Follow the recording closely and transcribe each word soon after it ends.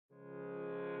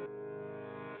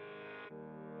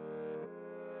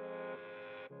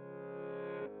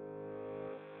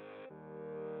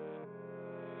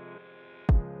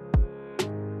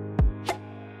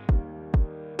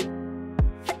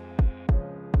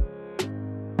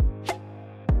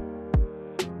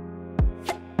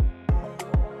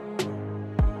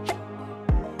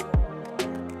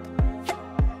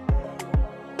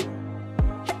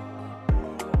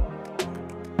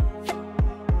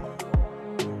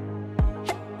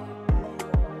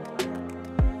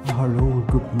Hallo und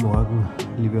guten Morgen,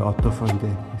 liebe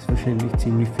Autofreunde. Es ist wahrscheinlich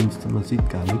ziemlich finster, man sieht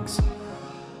gar nichts.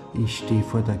 Ich stehe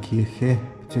vor der Kirche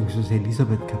bzw.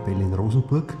 Elisabethkapelle in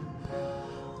Rosenburg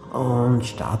und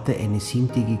starte eine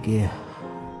 7-tägige,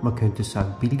 man könnte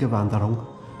sagen, Pilgerwanderung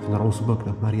von Rosenburg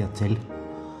nach Mariazell.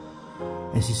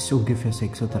 Es ist ungefähr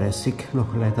 6:30 Uhr,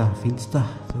 noch leider finster,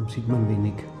 darum sieht man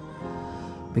wenig.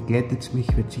 Begleitet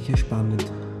mich, wird sicher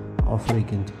spannend,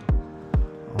 aufregend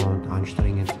und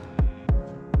anstrengend.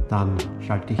 Dann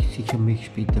schalte ich sicher mich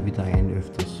später wieder ein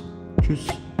öfters. Tschüss,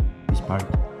 bis bald.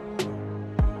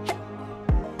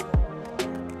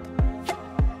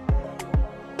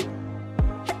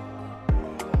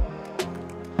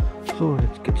 So,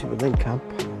 jetzt geht es über den Kamp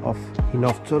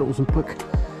hinauf zur Rosenburg.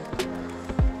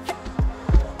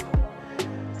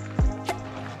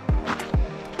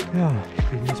 Ja, ich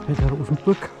bin jetzt bei der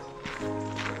Rosenburg.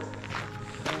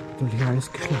 Natürlich alles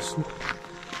geschlossen.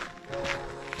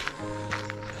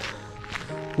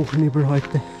 Hochnebel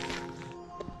heute.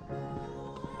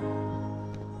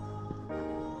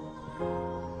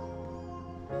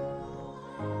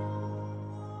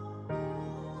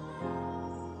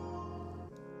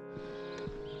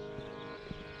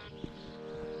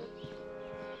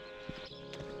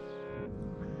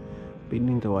 Bin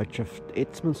in der Ortschaft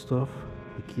Etzmannsdorf,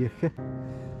 die Kirche,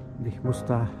 und ich muss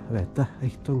da weiter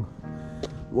Richtung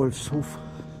Wolfshof.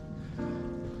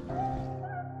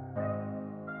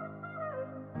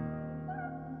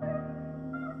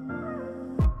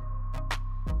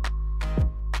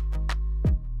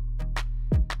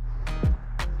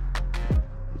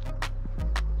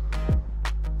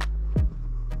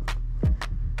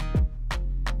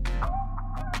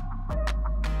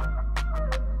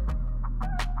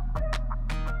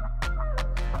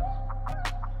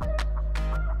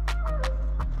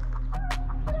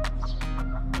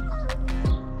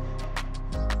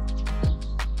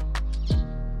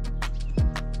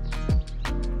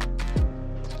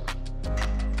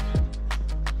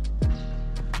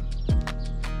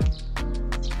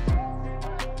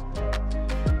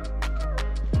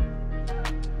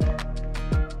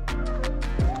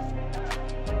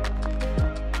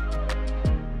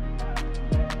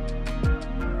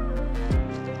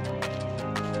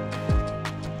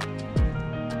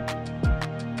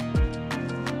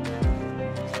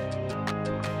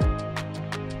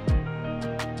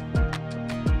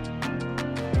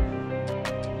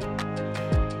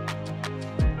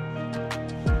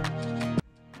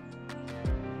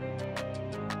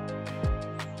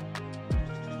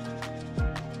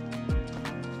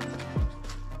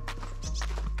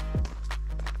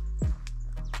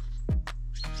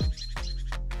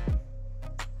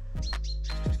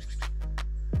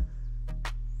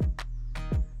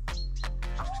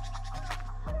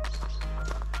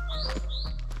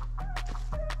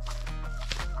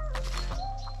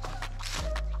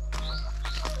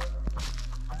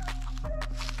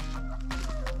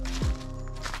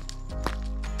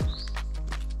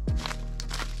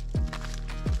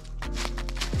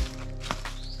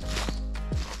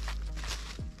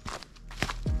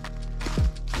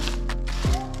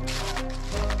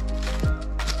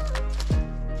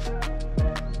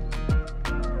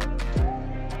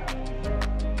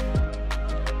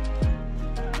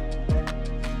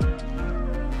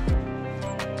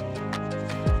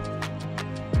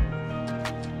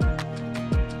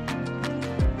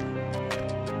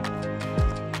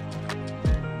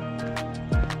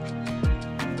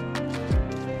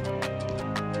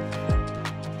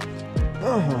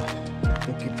 Aha,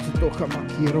 da gibt es doch eine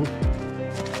Markierung.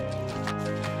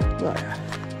 Naja.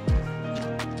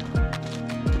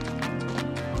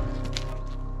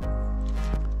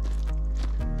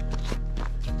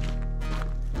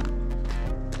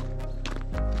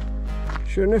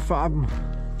 Schöne Farben.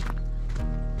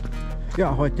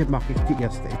 Ja, heute mache ich die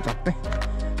erste Etappe.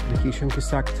 Wie ich schon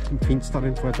gesagt, im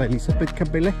Finsteren vor der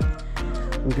Elisabethkapelle.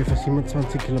 Ungefähr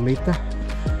 27 Kilometer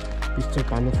bis zum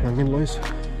Bahnhof Langenlois.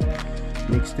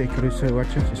 Nächste größere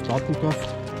Ortschaft ist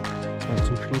Tautendorf. Dann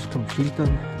zum Schluss kommt Schiltern,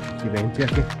 die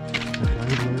Weinberge nach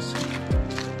Langenlois.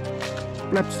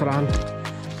 Bleibt dran,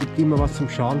 gibt immer was zum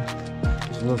Schauen.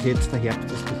 Besonders jetzt der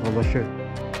Herbst ist besonders schön.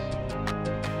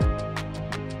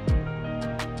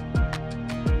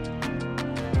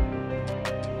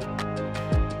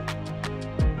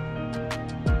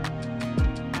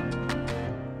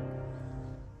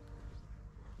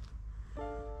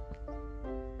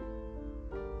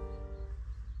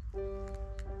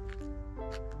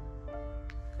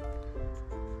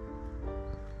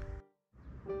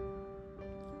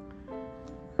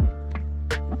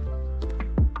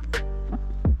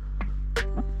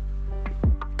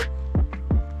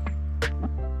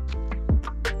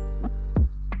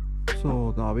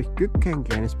 So, da habe ich Glück, ein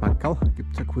kleines Bankerl,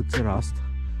 gibt es eine kurze Rast,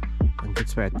 dann geht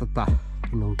es weiter da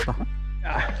hinunter.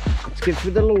 Ja, jetzt geht's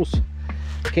wieder los.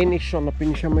 Kenne ich schon, da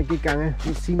bin ich schon mal gegangen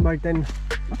und sieh mal den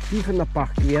Stieferner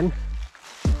Bach queren.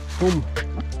 Bumm.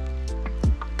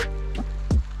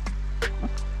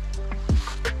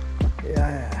 Ja,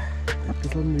 ein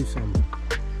bisschen mühsam.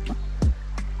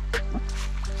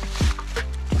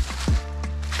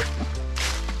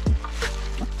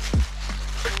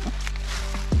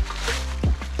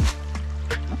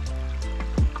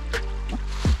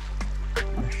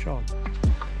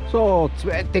 So,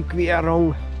 zweite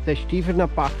Querung des Stieferner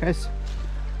Baches,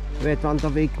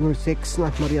 Weitwanderweg 06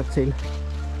 nach Mariazell.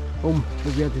 Wo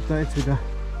werde ich da jetzt wieder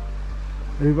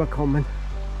rüberkommen?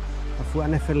 Da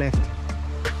vorne vielleicht.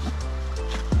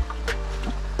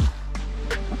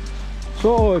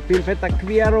 So, ich bin bei der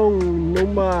Querung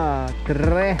Nummer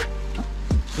 3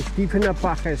 des Stieferner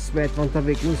Baches,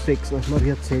 Weitwanderweg 06 nach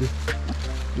Mariazell.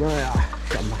 Naja,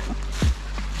 schauen wir,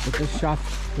 ob ich das schaffe.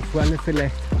 Da vorne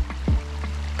vielleicht.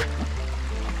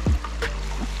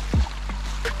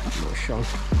 Schauen.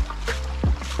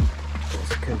 Das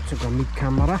könnte sogar mit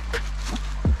Kamera. Ja.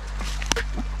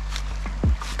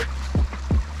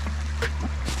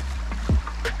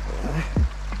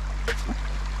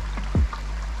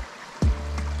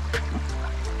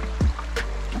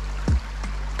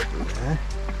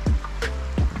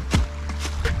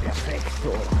 Perfekt.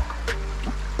 So.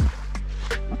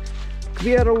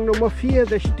 Querung Nummer 4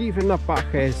 des Stieferner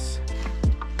Baches.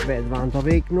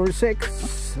 Weitwanderweg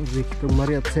 06 Richtung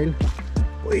Mariazell.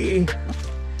 Ui.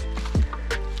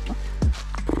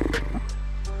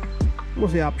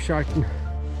 Muss ich abschalten.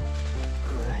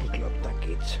 Ich glaube, da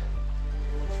geht's.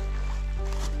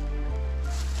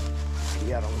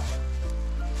 Querung.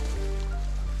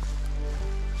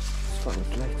 Es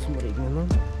fängt gleich zum Regnen an.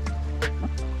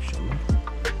 Schauen wir.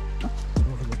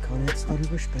 Hoffentlich kann ich jetzt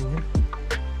darüber springen.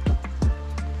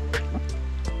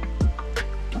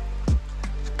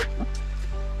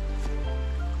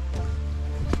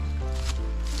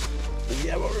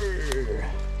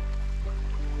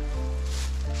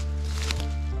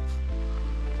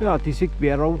 Ja, diese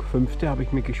Querung, 5. habe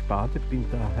ich mir gespart, ich bin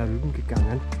da herüben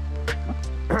gegangen.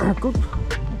 Gut,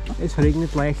 es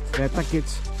regnet leicht, weiter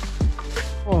geht's.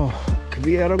 Oh,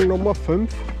 Querung Nummer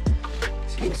 5,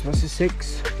 beziehungsweise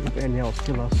 6, ich habe eine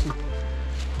ausgelassen.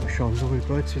 Mal schauen, wo ich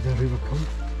da jetzt wieder rüberkomme.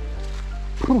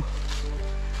 Puh.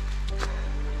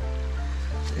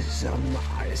 Das ist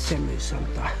alles sehr mühsam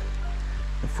da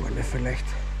vorne vielleicht.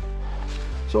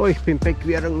 So, ich bin bei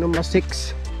Querung Nummer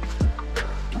 6,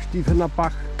 Stieferner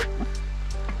Bach.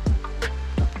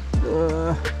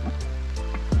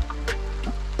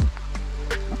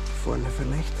 Vorne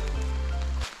vielleicht.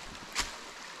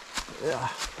 Ja,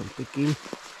 beim Beginn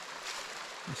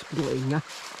ist ein bisschen enger.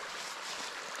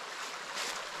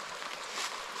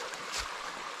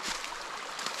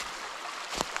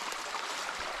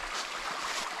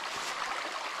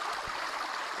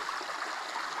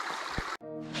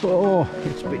 So,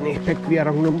 jetzt bin ich bei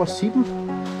Querung Nummer 7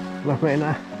 nach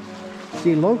meiner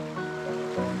Zählung.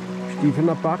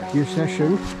 Stieferner Bach, hier ist sehr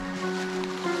schön.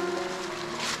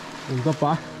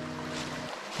 Wunderbar.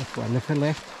 Da vorne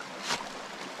vielleicht.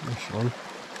 Mal schauen.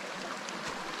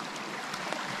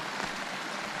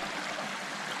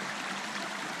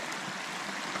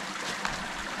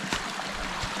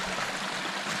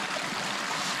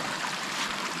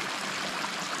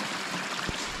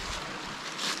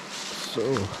 So.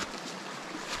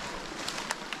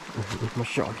 Mal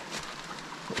schauen,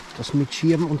 ob das mit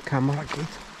Schirm und Kamera geht.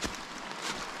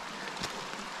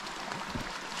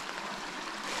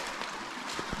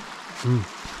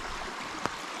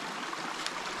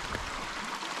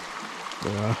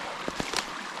 Ja,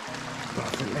 war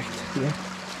vielleicht hier.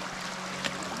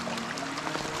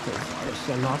 Das ist alles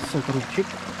sehr nass und rutschig.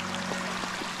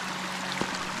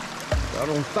 Da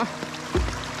runter.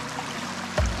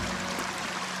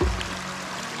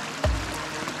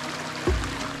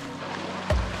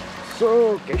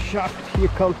 So, geschafft. Hier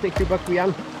konnte ich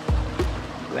überqueren.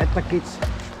 Weiter geht's.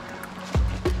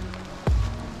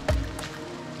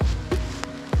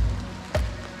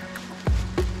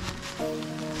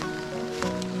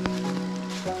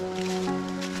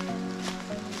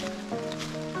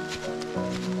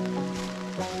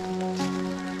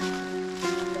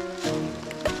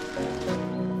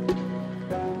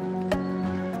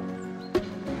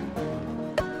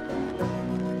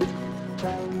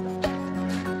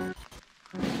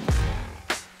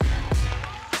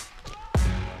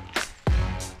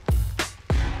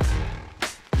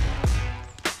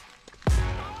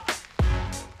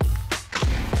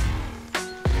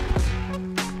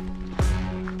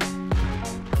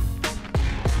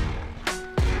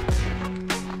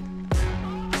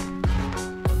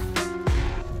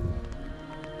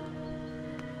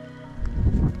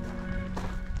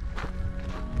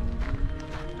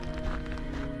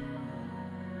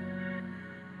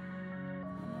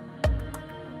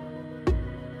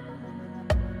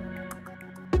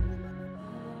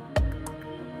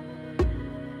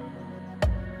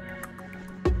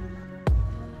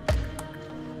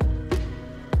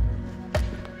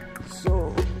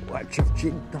 Ortschaft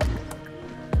Schiltern.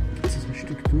 Geht es ein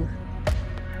Stück durch?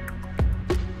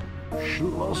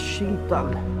 Schloss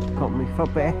Schiltern. Komme ich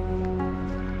vorbei.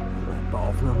 Ein paar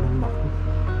Aufnahmen machen.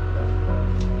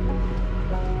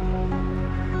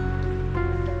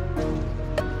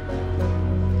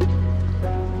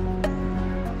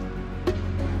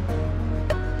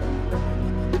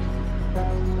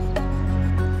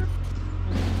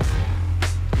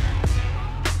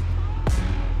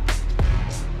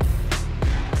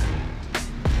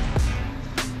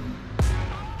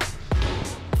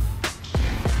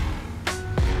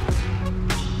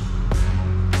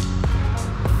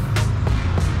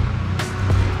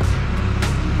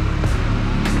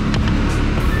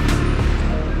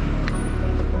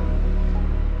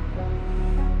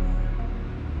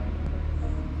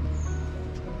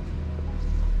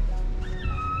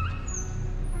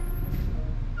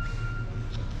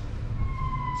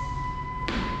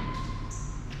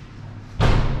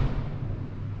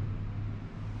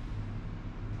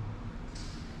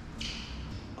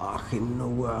 Ach, in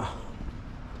Noah.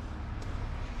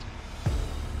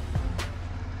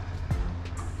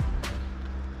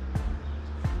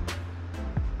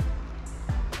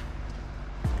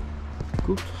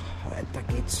 Gut, weiter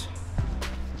geht's.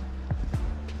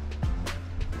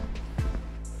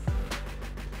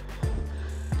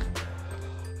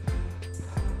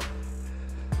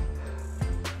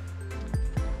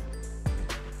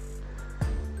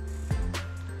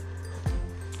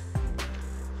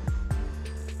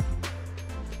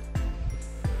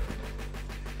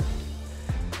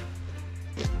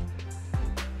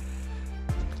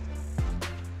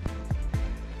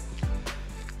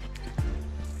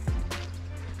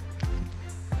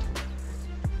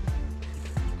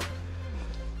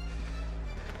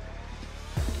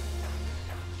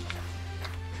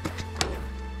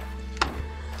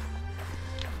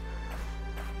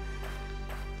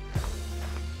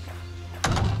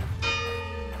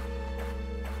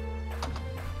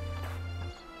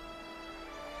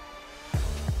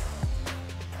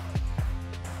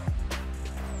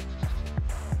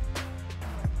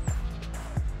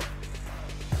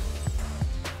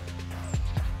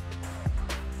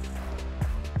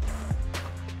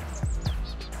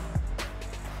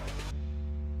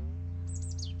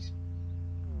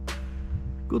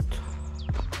 Gut,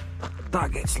 da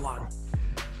geht's lang.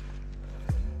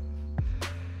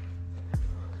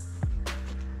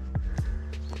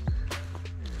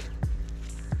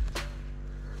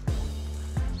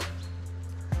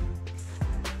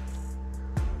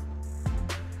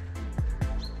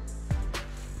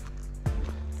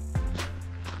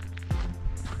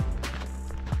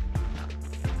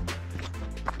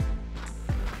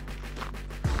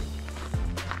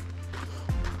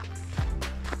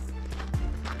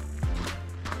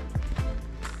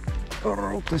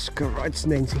 Rotes Kreuz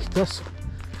nennt sich das.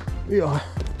 Ja,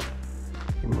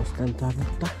 ich muss dann da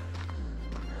runter.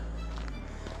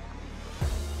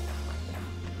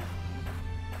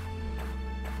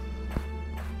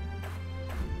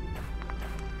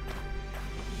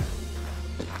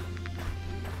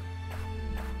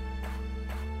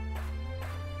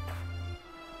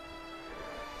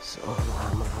 So, da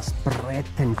haben wir das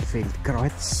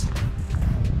Breitenfeldkreuz.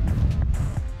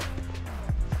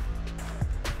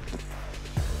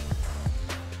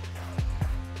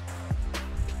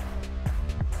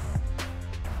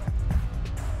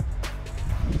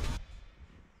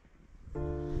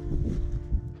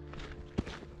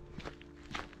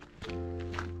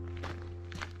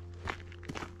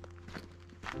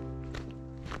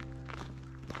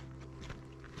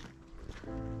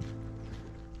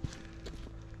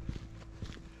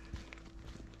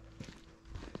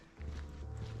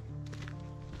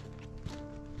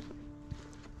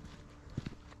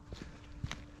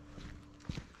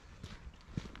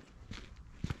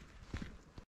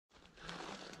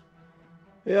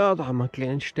 Ja, da haben wir einen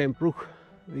kleinen Steinbruch.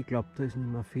 Ich glaube, da ist nicht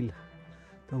mehr viel.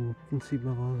 Da unten sieht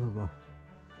man was, aber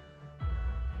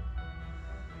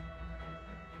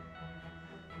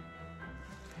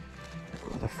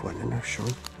da vorne noch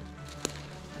schon.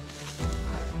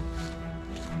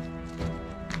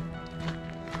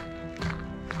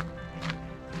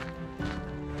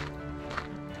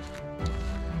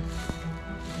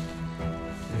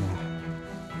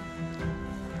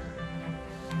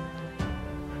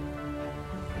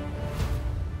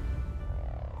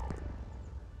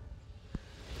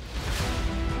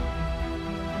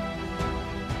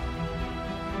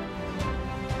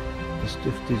 Das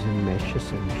dürfte diese Mesche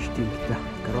sein, stinkt da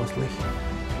grauslich.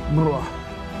 Boah.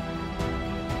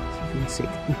 So viele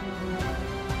Insekten.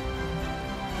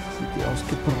 Das sind die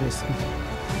ausgepressten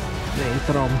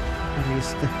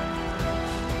Weintraubenreste.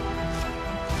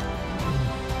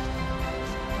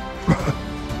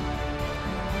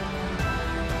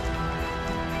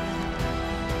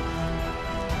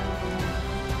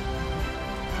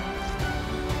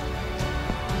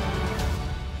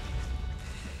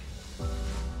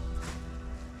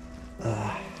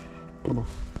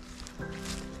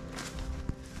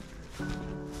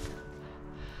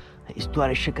 Ein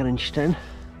historischer Grenzstein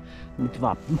mit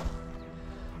Wappen.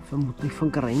 Vermutlich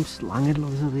von Kreuz,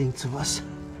 Langenlois oder irgend sowas.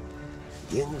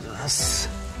 Irgendwas.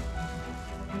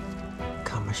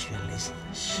 Kann man schwer lesen.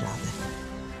 Schade.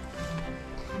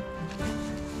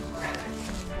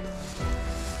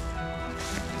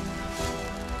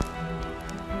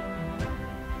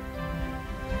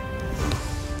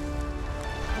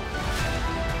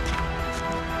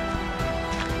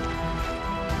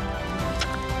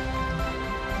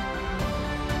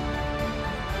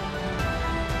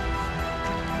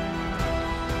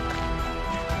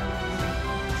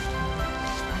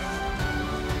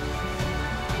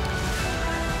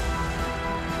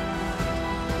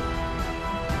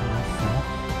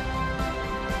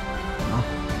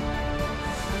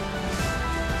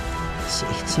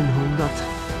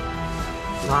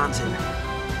 Wahnsinn.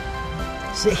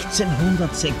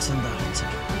 1686.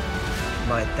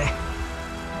 Leute.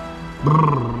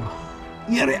 Brrr.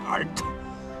 Irre alt.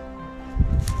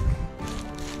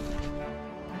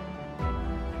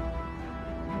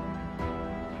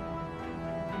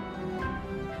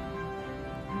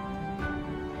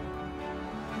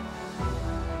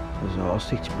 Also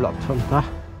Aussichtsplattform da.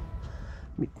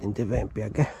 Mitten in die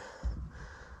Weinberge.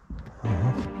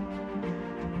 Aha.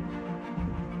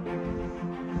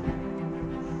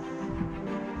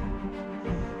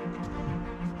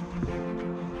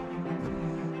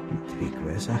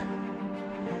 Wegweiser.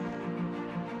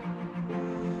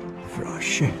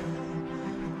 Flasche.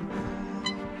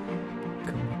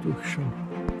 Kann man durchschauen.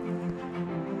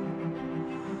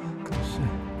 Große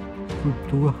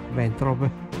Skulptur, Weintraube.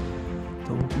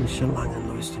 Da unten ist schon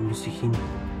Langenlois, da muss ich hin.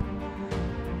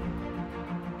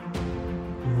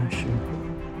 Na schön.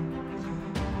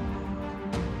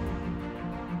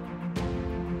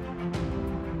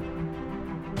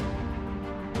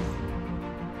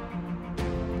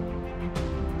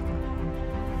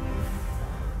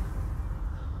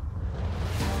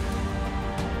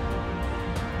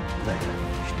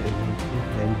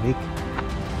 Weinweg.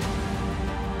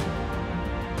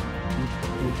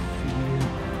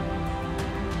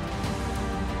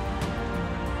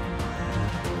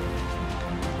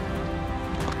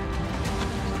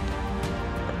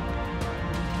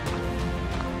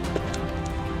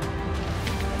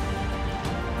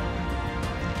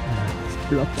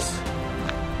 Platz.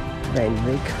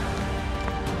 Weinweg.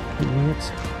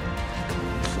 Jetzt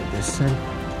soll das sein?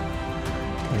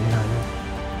 Keine Ahnung.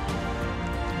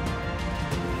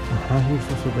 Aha,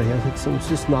 ich muss so daher sitzen,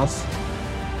 es ist nass.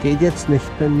 Geht jetzt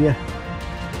nicht bei mir.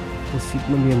 Da sieht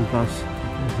man irgendwas.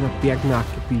 Da ist ein Berg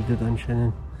nachgebildet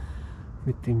anscheinend.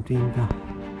 Mit dem Ding da.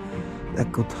 Na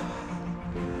gut.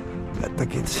 Weiter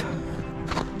geht's.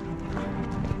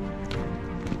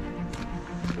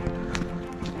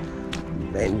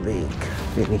 Weinweg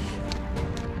bin ich.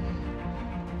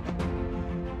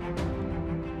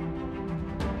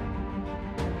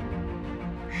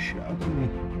 Schaut mal.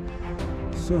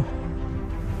 So,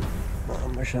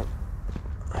 machen wir schon.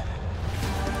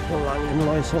 So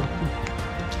Langenlois unten.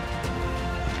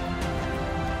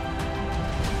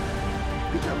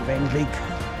 Ich bin am Weinweg.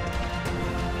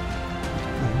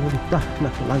 Runter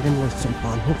nach Langenlois zum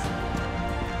Bahnhof.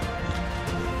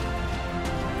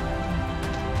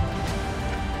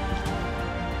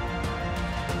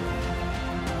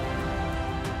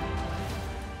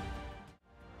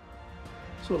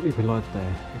 So, liebe Leute,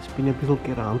 jetzt bin ich ein bisschen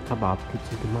gerannt, habe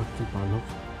Abkürzung gemacht zum Bahnhof,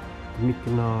 damit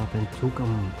ich noch den Zug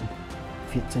um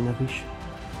 14 erwische.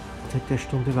 Jetzt hätte ich eine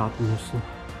Stunde warten müssen.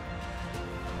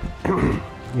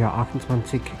 Ja,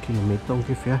 28 Kilometer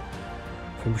ungefähr,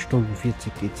 5 Stunden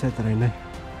 40 Gehzeit rein.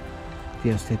 Die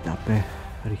erste Etappe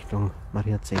Richtung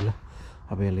Mariazell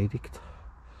habe ich erledigt.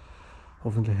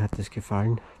 Hoffentlich hat es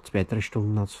gefallen. 2-3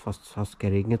 Stunden hat es fast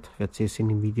geregnet, werdet ihr sehen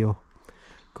im Video.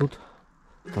 Gut,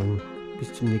 dann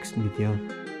bis zum nächsten Video.